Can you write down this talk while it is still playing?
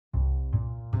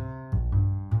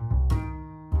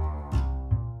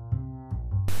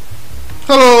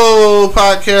Hello,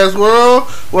 podcast world.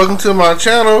 Welcome to my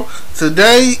channel.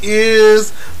 Today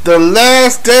is the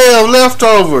last day of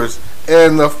leftovers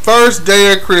and the first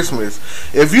day of Christmas.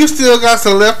 If you still got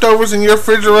some leftovers in your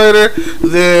refrigerator,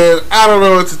 then I don't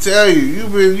know what to tell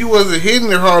you. You wasn't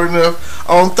hitting it hard enough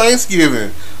on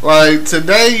Thanksgiving. Like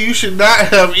today, you should not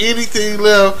have anything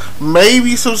left.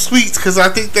 Maybe some sweets, because I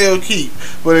think they'll keep.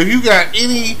 But if you got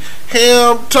any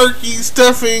ham, turkey,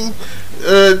 stuffing,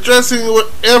 dressing,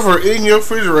 whatever in your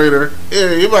refrigerator,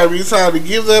 yeah, it might be time to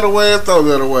give that away and throw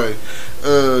that away.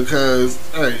 Cause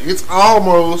hey, it's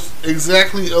almost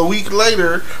exactly a week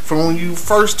later from when you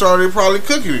first started probably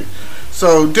cooking it.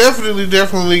 So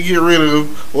definitely get rid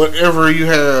of whatever you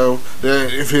have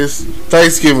that if it's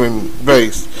Thanksgiving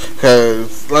based.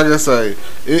 Cause like I say,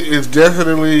 it is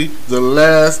definitely the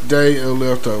last day of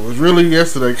leftovers. Really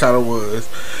yesterday kind of was.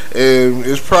 And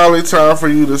it's probably time for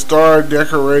you to start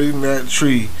decorating that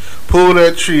tree. Pull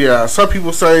that tree out. Some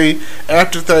people say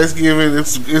after Thanksgiving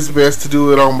it's best to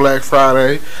do it on Black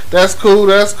Friday. That's cool.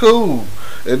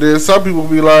 And then some people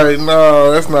be like,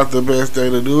 no, that's not the best day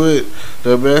to do it.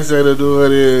 The best day to do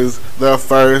it is the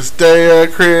first day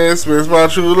of Christmas my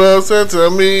true love sent to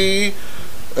me.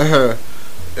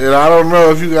 And I don't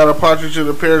know if you got a partridge in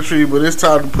a pear tree, but it's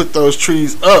time to put those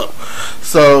trees up.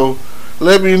 So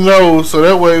let me know, so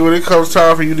that way when it comes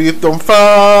time for you to get them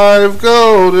 5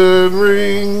 golden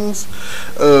rings.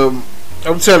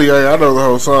 I'm telling you, I know the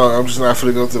whole song. I'm just not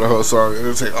finna go through the whole song.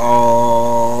 It'll take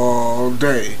all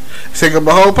day. Take up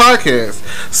a whole podcast.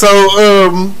 So,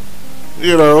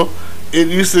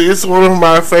 it's one of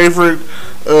my favorite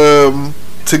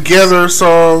together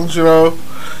songs,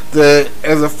 that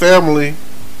as a family,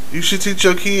 you should teach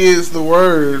your kids the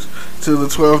words to the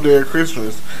 12th day of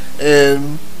Christmas.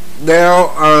 And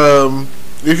now,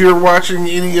 if you're watching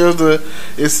any of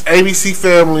it's ABC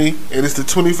Family, and it's the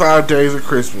 25 days of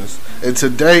Christmas. And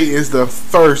today is the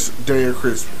first day of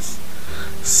Christmas.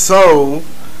 So,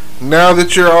 now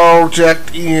that you're all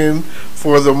jacked in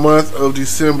for the month of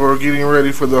December, getting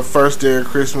ready for the first day of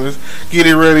Christmas,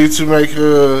 getting ready to make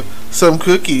some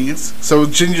cookies,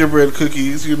 some gingerbread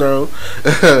cookies,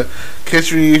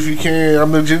 Catch me if you can,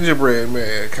 I'm the gingerbread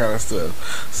man kind of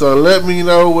stuff. So let me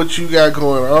know what you got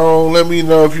going on. Let me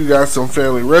know if you got some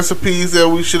family recipes that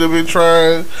we should have been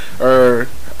trying, or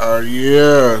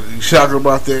yeah, you talking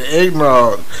about that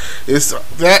eggnog. It's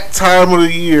that time of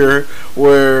the year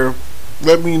where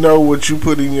let me know what you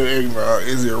put in your eggnog.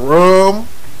 Is it rum?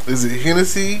 Is it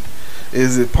Hennessy?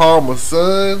 Is it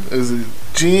Parmesan? Is it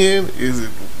gin? Is it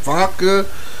vodka?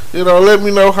 Let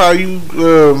me know how you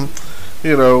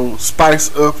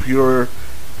spice up your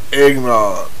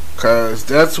eggnog, cause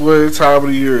that's what time of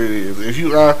the year it is. If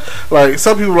you are like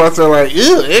some people out there like,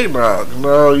 ew, eggnog.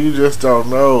 No, you just don't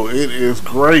know. It is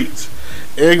great.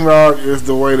 Eggnog is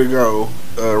the way to go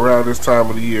around this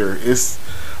time of the year. It's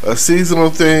a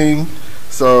seasonal thing,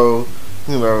 so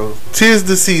 'tis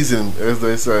the season, as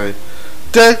they say.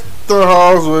 Deck the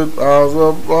halls with boughs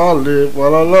of olive, la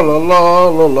la la la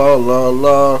la la la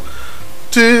la.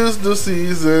 'Tis the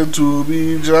season to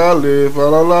be jolly, la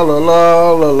la la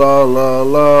la la la la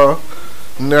la.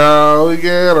 Now we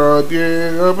get our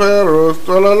dinner petals,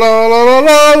 la la la la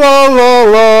la la la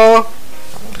la.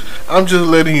 I'm just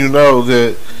letting you know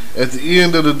that at the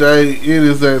end of the day, it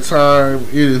is that time.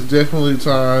 It is definitely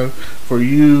time for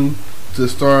you to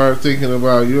start thinking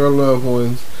about your loved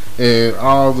ones and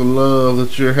all the love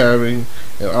that you're having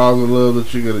and all the love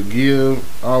that you're going to give,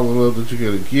 all the love that you're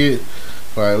going to get.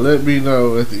 Like, let me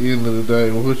know at the end of the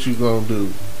day what you going to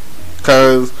do.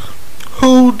 Because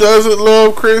who doesn't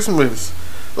love Christmas?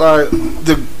 Like,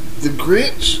 the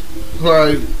Grinch?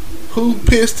 Like, who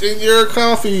pissed in your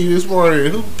coffee this morning?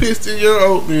 Who pissed in your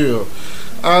oatmeal?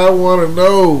 I want to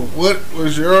know, what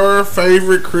was your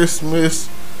favorite Christmas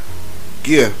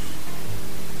gift?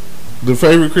 The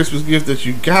favorite Christmas gift that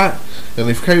you got, and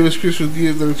the favorite Christmas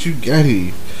gift that you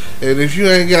gave. And if you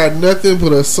ain't got nothing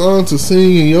but a song to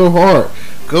sing in your heart,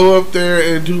 go up there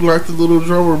and do like the little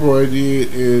drummer boy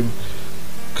did, and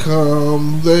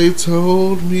come, they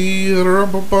told me,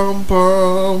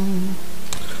 rum-bum-bum,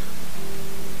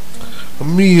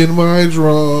 me and my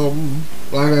drum.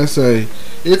 Like I say,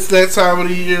 it's that time of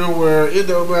the year where it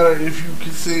don't matter if you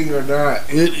can sing or not.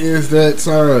 It is that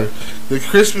time. The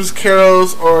Christmas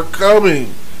carols are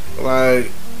coming.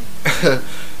 Like,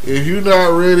 if you're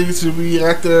not ready to be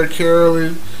out there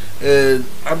caroling, and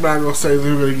I'm not going to say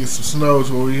we're going to get some snow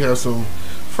to where we have some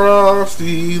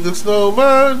Frosty the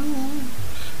Snowman.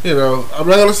 I'm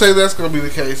not going to say that's going to be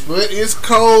the case, but it's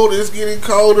cold. It's getting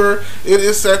colder. It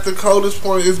is at the coldest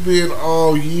point it's been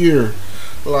all year.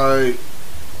 Like,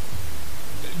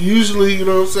 usually,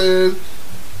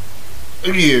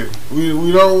 again,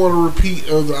 we don't want to repeat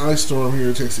of the ice storm here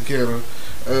in Texarkana.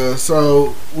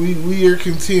 So we are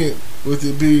content with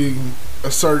it being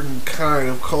a certain kind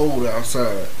of cold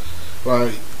outside,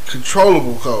 like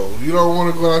controllable cold. You don't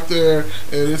want to go out there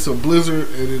and it's a blizzard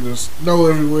and then there's snow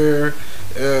everywhere.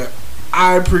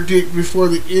 I predict before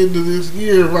the end of this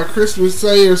year, by Christmas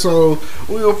Day or so,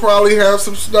 we'll probably have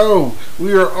some snow.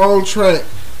 We are on track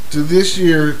to this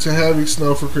year to having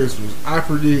snow for Christmas. I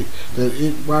predict that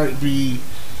it might be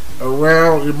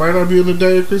around, it might not be on the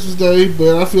day of Christmas Day,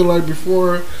 but I feel like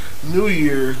before New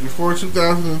Year's, before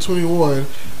 2021,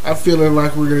 I'm feeling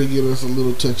like we're going to get us a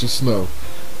little touch of snow.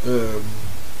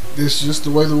 It's just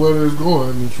the way the weather is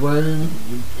going. It's raining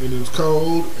and it's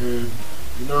cold, and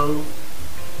you know,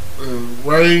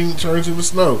 rain turns into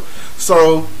snow.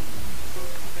 So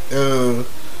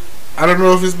I don't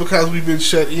know if it's because we've been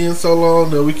shut in so long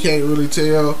that we can't really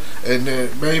tell, and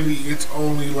that maybe it's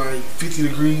only like 50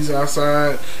 degrees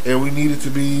outside and we need it to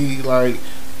be like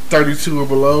 32 or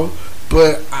below.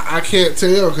 But I can't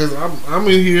tell because I'm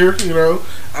in here, you know.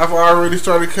 I've already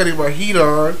started cutting my heat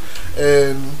on,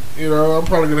 and you know, I'm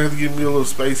probably gonna have to give me a little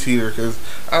space heater because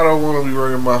I don't want to be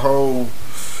running my whole,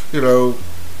 you know,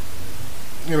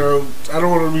 I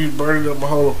don't want to be burning up my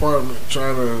whole apartment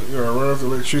trying to, you know, run out the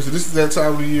electricity. This is that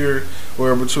time of the year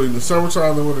where between the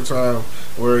summertime and the wintertime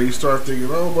where you start thinking,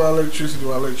 oh, my electricity,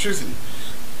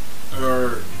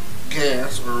 or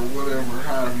gas, or whatever,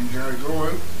 however you got it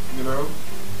going, you know.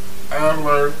 I've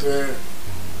learned that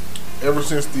ever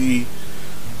since the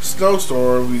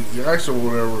snowstorm, the ice or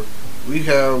whatever, we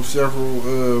have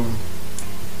several,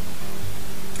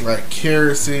 like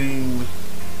kerosene,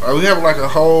 we have like a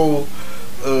whole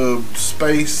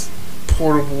space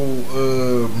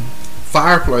portable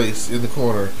fireplace in the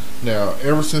corner now,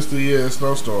 ever since the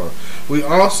snowstorm. We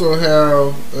also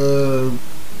have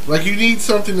like, you need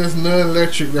something that's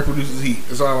non-electric that produces heat.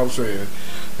 That's all I'm saying.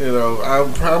 You know,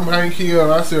 I'm Hank Hill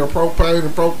and I sell propane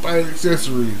and propane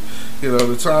accessories. You know,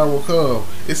 the time will come.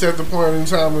 It's at the point in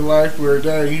time in life where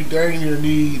you dang near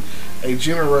need a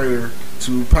generator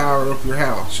to power up your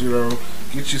house. You know,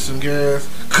 get you some gas.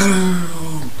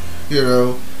 You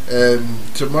know,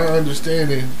 and to my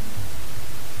understanding,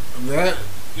 that,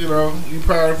 you know, you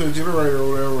power up the generator or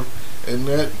whatever, and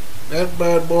that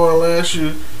bad boy lasts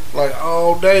you like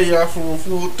all day out from a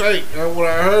full tank. That's what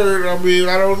I heard. I mean,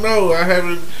 I don't know. I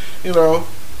haven't, you know,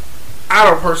 I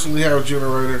don't personally have a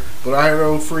generator, but I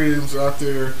know friends out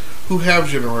there who have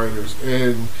generators,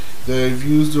 and they've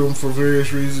used them for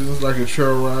various reasons, like a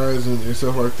trail rides and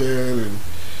stuff like that,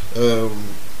 and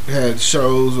had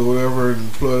shows or whatever,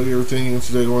 and plug everything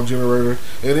into their own generator,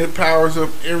 and it powers up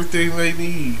everything they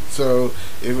need. So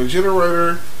if a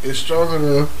generator is strong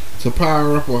enough to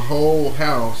power up a whole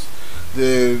house,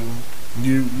 then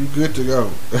you good to go.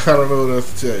 I don't know what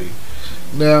else to tell you.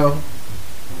 Now,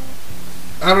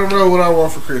 I don't know what I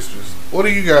want for Christmas. What do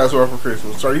you guys want for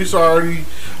Christmas? Are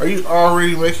you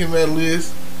already making that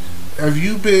list? Have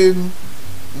you been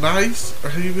nice or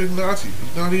have you been naughty?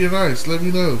 Naughty or nice? Let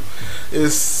me know.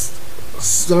 Is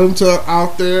Santa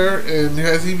out there, and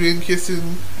has he been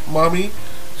kissing mommy?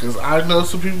 Because I know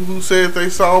some people who said they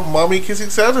saw mommy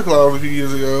kissing Santa Claus a few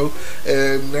years ago,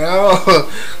 and now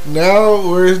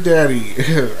where's daddy?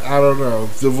 I don't know.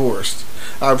 Divorced.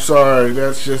 I'm sorry.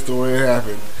 That's just the way it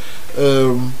happened.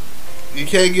 You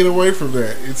can't get away from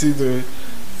that. It's either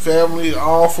family,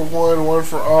 all for one, one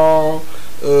for all.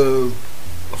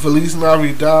 Feliz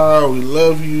Navidad. We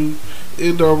love you.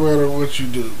 It don't matter what you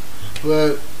do.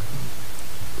 But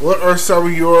what are some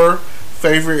of your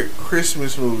favorite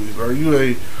Christmas movies? Are you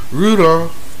a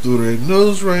Rudolph the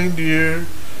Red-Nosed Reindeer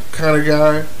kind of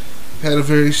guy? Had a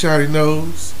very shiny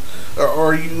nose? Or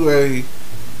are you a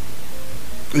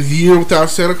Year Without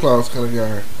Santa Claus kind of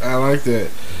guy? I like that.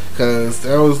 Because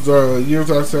that was the Year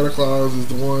Without Santa Claus is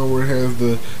the one where it has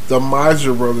the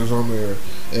Miser brothers on there.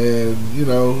 And, you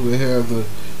know,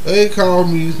 they call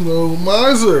me, you know,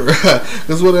 Miser.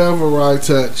 Because whatever I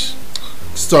touch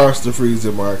starts to freeze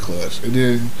in my clutch. And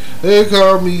then they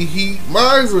call me Heat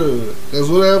Miser. Because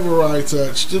whatever I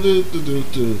touch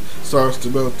starts to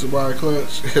melt in my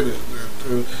clutch.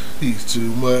 And he's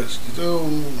too much.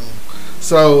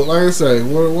 So, like I say,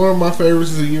 one of my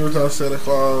favorites is A Year Without Santa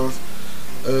Claus.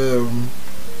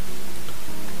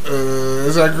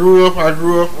 As I grew up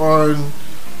on,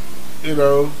 you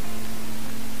know,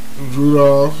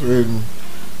 Rudolph and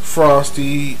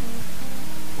Frosty.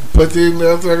 But then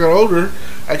after I got older,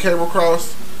 I came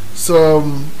across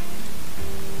some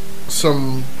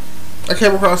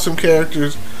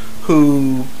characters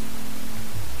who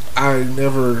I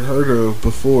never heard of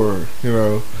before, you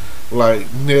know,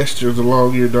 like Nestor the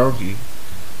long-eared donkey.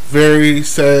 Very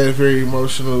sad, very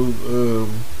emotional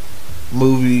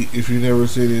movie. If you've never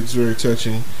seen it, it's very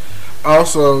touching.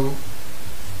 Also,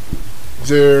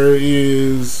 there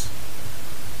is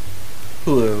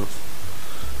who else?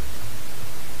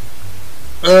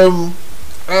 I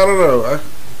don't know.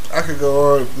 I could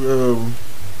go on.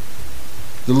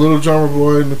 The Little Drummer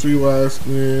Boy and the Three Wise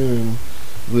Men, and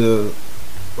the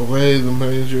Away in the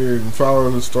Manger, and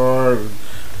Following the Star, and,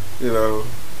 you know,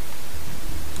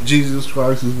 Jesus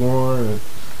Christ is born, and,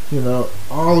 you know,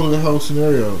 all of the whole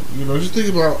scenario. You know, just think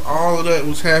about all of that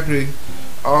was happening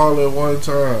all at one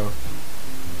time.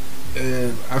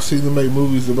 And I've seen them make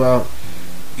movies about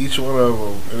each one of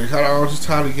them, and they kind of all just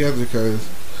tie together because,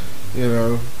 you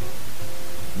know,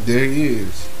 there he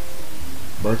is,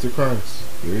 birth of Christ.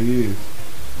 There he is.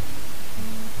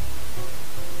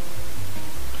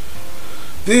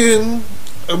 Then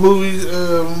a movie,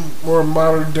 more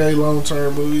modern day, long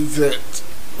term movies that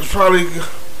probably,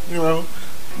 you know,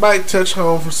 might touch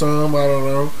home for some. I don't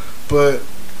know, but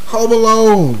Home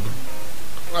Alone.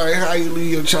 Like how you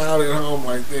leave your child at home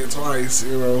like that twice,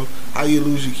 you know, how you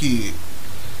lose your kid.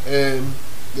 And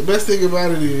the best thing about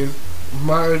it is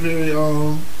my very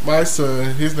own, my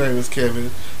son, his name is Kevin.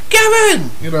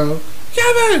 Kevin! You know,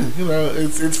 Kevin! You know,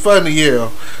 it's fun to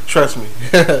yell. Trust me.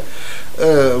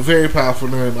 Very powerful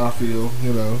name, I feel,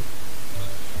 you know.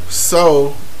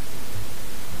 So,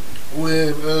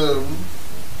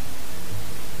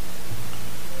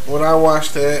 when I watch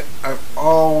that, I've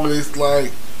always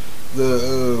liked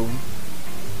the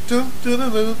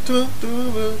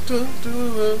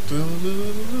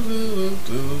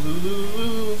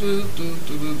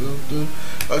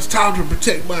it's time to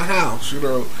protect my house, you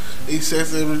know. He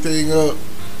sets everything up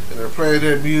and they're playing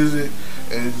that music,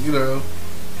 and you know.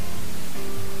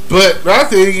 But my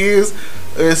thing is,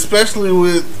 especially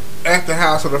with at the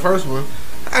house of the first one,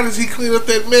 how does he clean up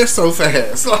that mess so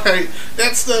fast? Like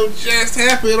that stuff just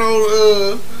happened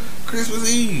on Christmas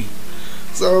Eve.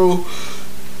 So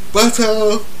by the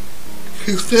time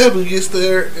his family gets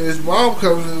there and his mom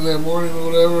comes in that morning or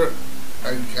whatever,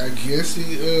 I guess he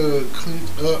cleaned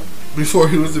up before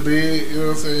he was to bed. You know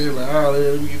what I'm saying? Like,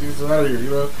 let me get this out of here. You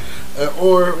know,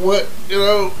 or what? You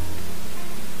know,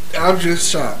 I'm just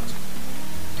shocked.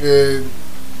 And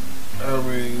I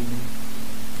mean,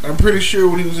 I'm pretty sure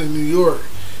when he was in New York,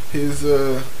 his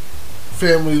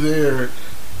family there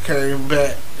came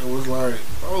back and was like,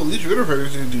 "Oh, these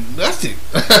renovators didn't do nothing.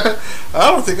 I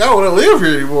don't think I want to live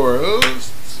here anymore."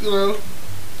 You know.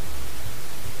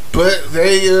 But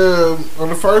they on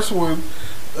the first one,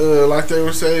 like they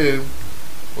were saying,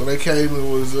 when they came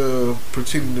and was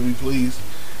pretending to be police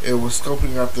and was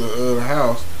scoping out the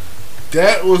house,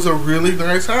 that was a really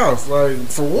nice house. Like,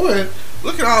 for one,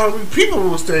 look at how many people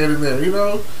were standing there. You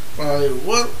know, like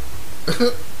what?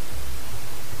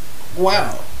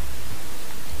 Wow.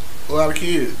 A lot of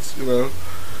kids, you know.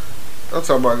 I'm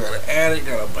talking about got an attic,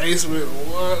 got a basement,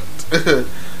 what?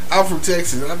 I'm from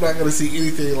Texas. I'm not going to see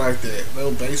anything like that.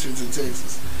 No basements in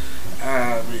Texas.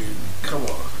 I mean, come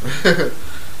on.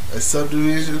 A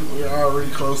subdivision, we're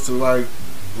already close to like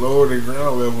lower than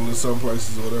ground level in some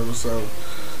places or whatever. So,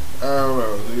 I don't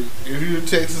know. If you're in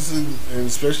Texas and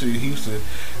especially Houston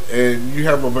and you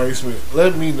have a basement,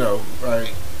 let me know,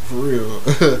 right? For real.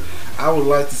 I would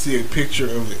like to see a picture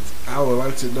of it. I would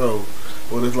like to know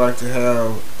what it's like to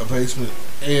have a basement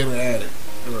and an attic.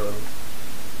 You know,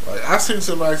 like I've seen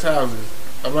some nice houses.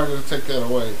 I'm not gonna take that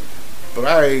away, but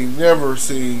I ain't never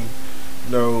seen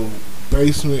no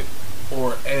basement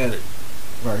or attic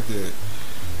like that.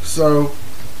 So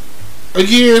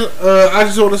again, I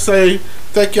just want to say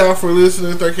thank y'all for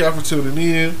listening. Thank y'all for tuning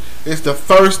in. It's the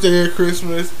first day of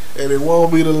Christmas, and it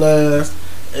won't be the last.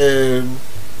 And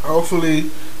hopefully,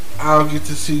 I'll get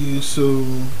to see you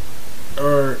soon.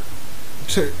 Or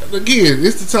again,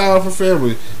 it's the time for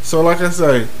family. So, like I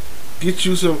say, get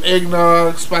you some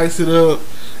eggnog, spice it up,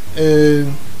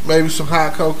 and maybe some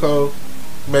hot cocoa.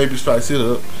 Maybe spice it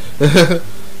up.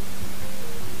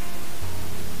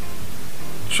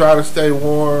 Try to stay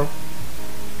warm.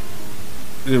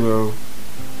 You know,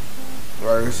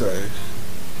 like I say,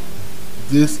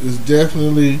 this is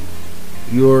definitely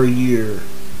your year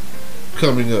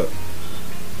coming up.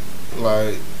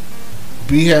 Like,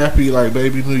 be happy like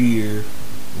baby New Year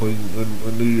when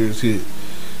New Year's hit.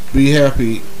 Be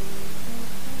happy.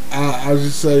 I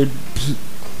just say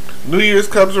New Year's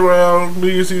comes around, New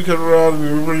Year's Eve comes around,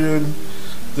 and we're in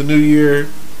the new year.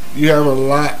 You have a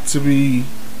lot to be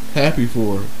happy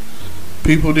for.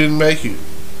 People didn't make it.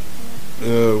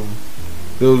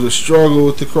 There was a struggle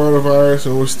with the coronavirus,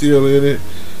 and we're still in it.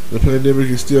 The pandemic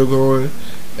is still going,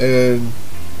 and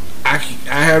I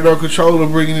have no control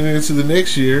of bringing it into the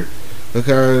next year.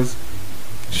 because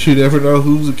you never know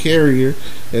who's a carrier.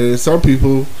 And some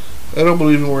people, they don't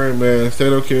believe in wearing masks. They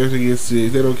don't care if they get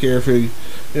sick. They don't care if they,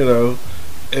 you know.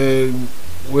 And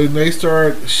when they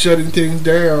start shutting things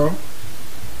down,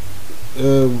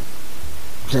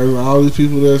 because all these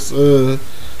people that's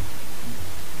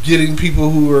getting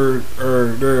people who are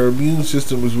their immune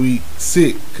system is weak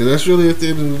sick, because that's really at the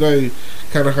end of the day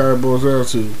kind of how it boils down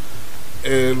to.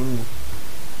 And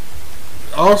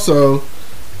also,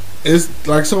 it's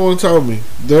like someone told me,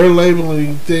 they're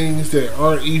labeling things that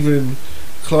aren't even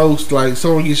close. Like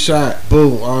someone gets shot,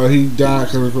 boom, oh, he died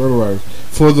because of coronavirus,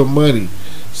 for the money.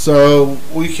 So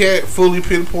we can't fully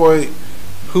pinpoint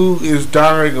who is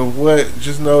dying of what.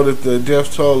 Just know that the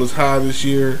death toll is high this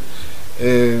year,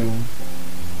 and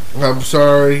I'm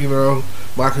sorry, you know,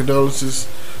 my condolences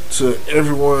to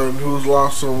everyone who's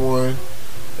lost someone,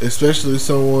 especially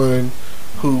someone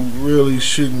who really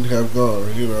shouldn't have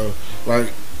gone, you know.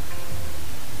 Like,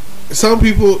 some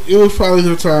people, it was probably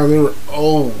their time, they were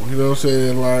old, you know what I'm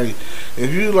saying? Like,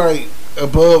 if you like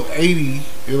above 80,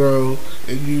 you know,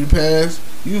 and you pass,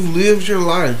 you've lived your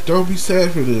life. Don't be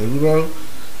sad for them, you know?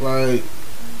 Like,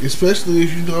 especially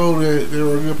if you know that they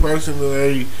were a good person and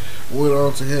they went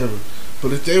on to heaven.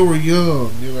 But if they were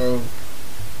young, you know,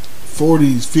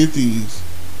 40s, 50s,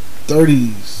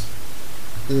 30s,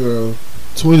 you know,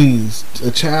 20s, a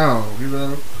child, you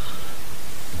know,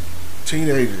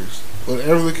 teenagers,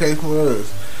 whatever the case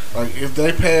was, like if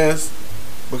they passed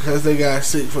because they got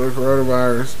sick for the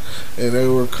coronavirus and they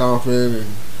were coughing and,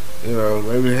 you know,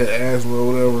 maybe they had asthma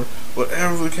or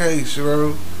whatever the case, you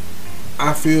know,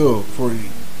 I feel for you.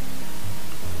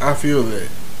 I feel that.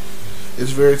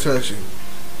 It's very touching.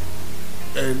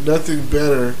 And nothing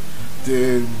better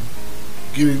than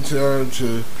getting time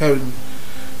to having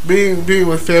being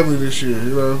with family this year,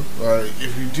 you know. Like,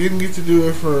 if you didn't get to do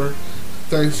it for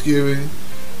Thanksgiving,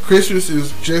 Christmas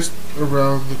is just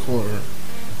around the corner,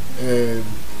 and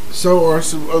so are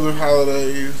some other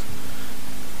holidays,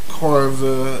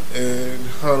 Kwanzaa and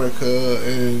Hanukkah,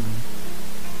 and,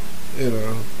 you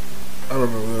know, I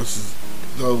don't know what else is,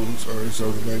 those are some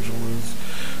of the major ones.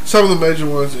 Some of the major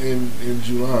ones in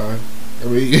July. I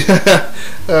mean,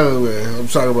 oh man, I'm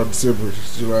talking about December,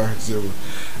 July, December.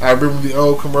 I remember the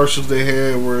old commercials they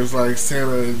had where it's like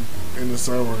Santa in the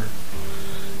summer.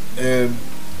 And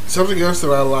something else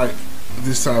that I like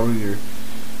this time of year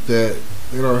that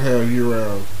they don't have year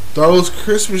round, those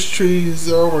Christmas trees.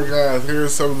 Oh my God, they're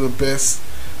some of the best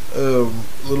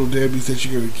little Debbies that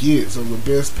you're gonna get. Some of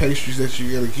the best pastries that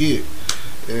you're gonna get.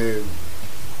 And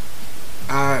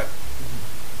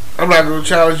I'm not gonna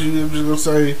challenge you. I'm just gonna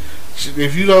say,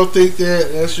 if you don't think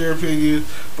that, that's your opinion.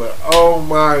 But oh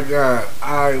my God,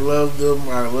 I love them.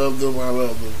 I love them. I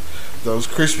love them. Those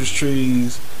Christmas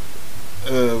trees.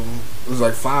 It was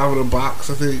like 5 in a box,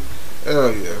 I think.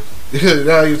 Oh yeah.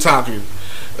 Now you're talking.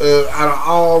 Out of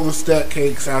all the stack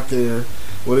cakes out there,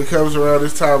 when it comes around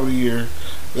this time of the year,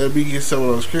 let me get some of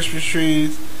those Christmas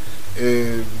trees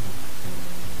and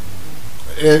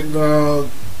eggnog.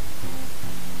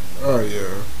 Oh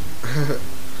yeah.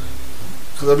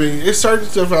 Cause I mean, it's certain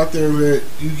stuff out there that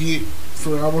you get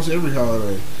for almost every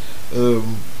holiday.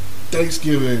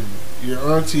 Thanksgiving, your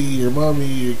auntie, your mommy,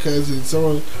 your cousin,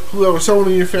 someone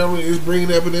in your family is bringing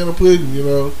that banana pudding. You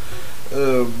know,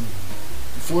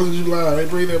 4th of July, they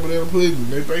bring that banana pudding.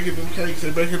 They baking them cakes. They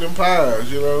baking them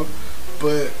pies. You know,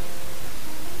 but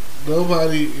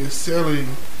nobody is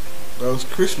selling those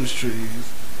Christmas trees.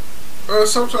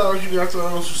 Sometimes you got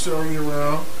those who sell them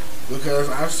around. Because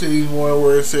I've seen one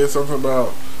where it said something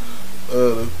about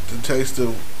the taste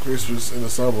of Christmas in the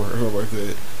summer or something like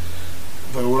that.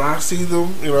 But when I see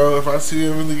them, you know, if I see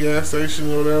them in the gas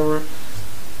station or whatever,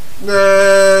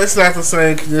 nah, it's not the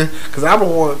same. Because I'm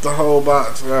going to want the whole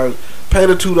box. I pay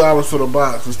the $2 for the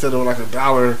box instead of like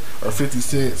 $1 or 50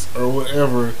 cents or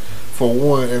whatever for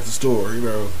one at the store. You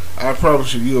know, I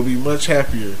promise you'll be much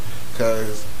happier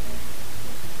because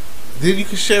then you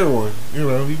can share one. You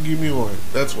know, you can give me one.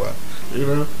 That's why. You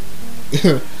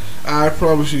know, I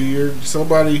promise you, you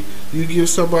give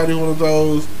somebody one of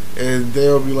those, and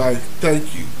they'll be like,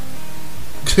 "Thank you,"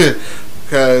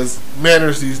 because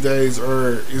manners these days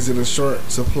is in a short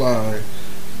supply,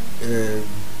 and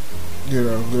you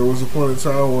know, there was a point in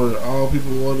time where all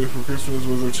people wanted for Christmas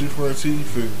was a 2 front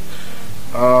teeth, and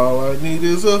all I need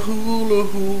is a hula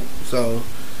hoop. So,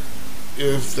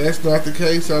 if that's not the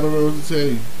case, I don't know what to tell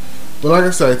you. But like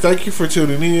I say, thank you for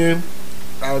tuning in.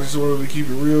 I just wanted to keep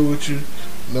it real with you.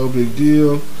 No big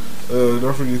deal.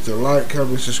 Don't forget to like,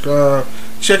 comment, subscribe.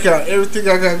 Check out everything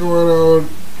I got going on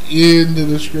in the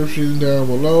description down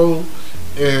below.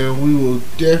 And we will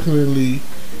definitely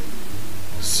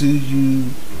see you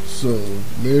soon.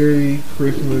 Merry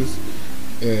Christmas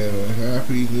and a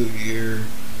Happy New Year.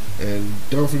 And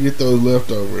don't forget those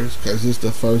leftovers, because it's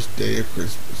the first day of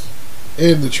Christmas.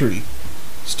 And the tree.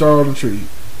 Star on the tree.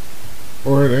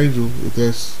 Or an angel, if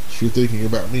that's what you're thinking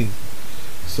about me.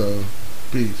 So,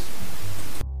 peace.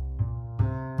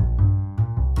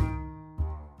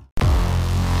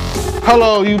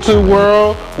 Hello YouTube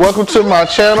world, welcome to my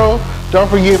channel. Don't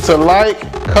forget to like,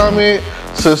 comment,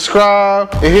 subscribe,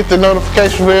 and hit the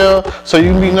notification bell so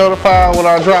you can be notified when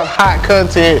I drop hot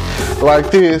content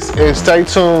like this, and stay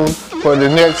tuned for the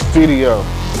next video.